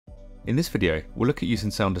In this video, we'll look at using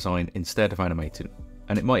sound design instead of animating,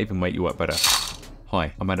 and it might even make you work better.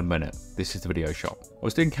 Hi, I'm Adam Bennett, this is The Video Shop. I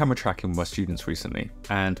was doing camera tracking with my students recently,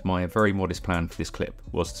 and my very modest plan for this clip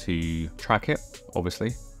was to track it,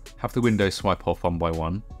 obviously, have the windows swipe off one by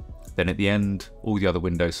one, then at the end, all the other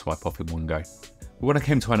windows swipe off in one go. But when I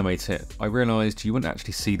came to animate it, I realised you wouldn't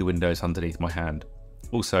actually see the windows underneath my hand.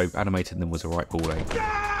 Also, animating them was a right ball ache.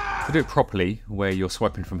 To do it properly, where you're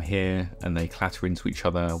swiping from here and they clatter into each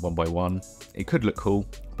other one by one, it could look cool,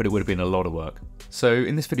 but it would have been a lot of work. So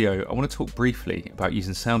in this video, I want to talk briefly about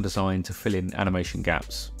using sound design to fill in animation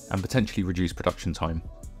gaps and potentially reduce production time.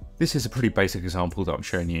 This is a pretty basic example that I'm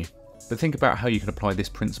showing you, but think about how you can apply this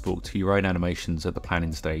principle to your own animations at the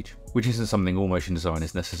planning stage, which isn't something all motion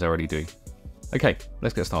designers necessarily do. Okay,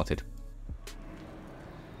 let's get started.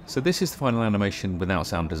 So this is the final animation without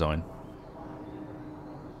sound design.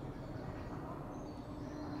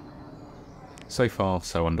 So far,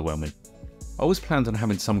 so underwhelming. I always planned on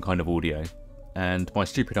having some kind of audio, and my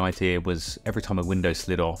stupid idea was every time a window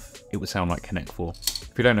slid off, it would sound like Connect 4.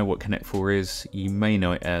 If you don't know what Connect 4 is, you may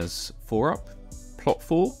know it as 4 Up, Plot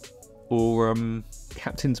 4, or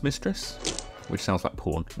Captain's Mistress, which sounds like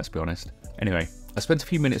porn, let's be honest. Anyway, I spent a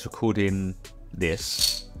few minutes recording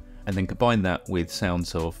this, and then combined that with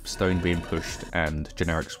sounds of stone being pushed and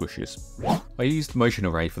generic swooshes. I used Motion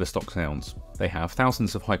Array for the stock sounds. They have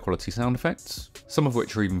thousands of high quality sound effects, some of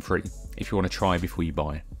which are even free, if you want to try before you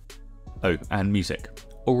buy. Oh, and music.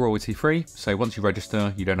 All royalty free, so once you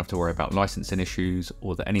register, you don't have to worry about licensing issues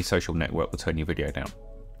or that any social network will turn your video down.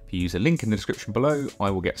 If you use a link in the description below,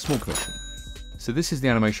 I will get a small commission. So this is the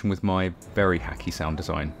animation with my very hacky sound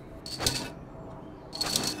design.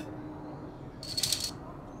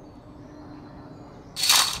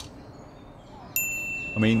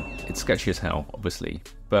 I mean, it's sketchy as hell, obviously,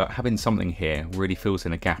 but having something here really fills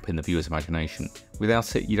in a gap in the viewer's imagination.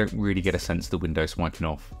 Without it, you don't really get a sense of the window swiping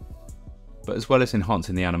off. But as well as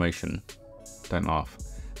enhancing the animation, don't laugh,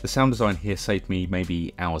 the sound design here saved me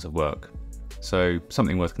maybe hours of work, so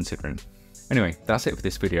something worth considering. Anyway, that's it for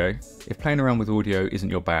this video. If playing around with audio isn't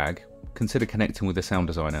your bag, consider connecting with a sound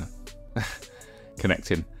designer.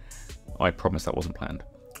 Connecting. I promise that wasn't planned.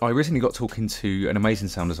 I recently got talking to an amazing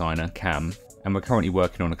sound designer, Kam, and we're currently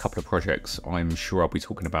working on a couple of projects I'm sure I'll be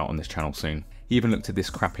talking about on this channel soon. He even looked at this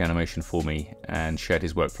crappy animation for me and shared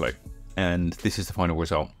his workflow. And this is the final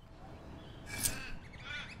result.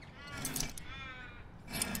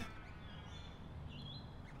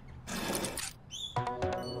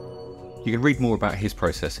 You can read more about his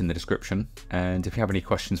process in the description, and if you have any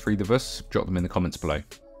questions for either of us, drop them in the comments below.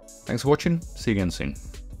 Thanks for watching, see you again soon.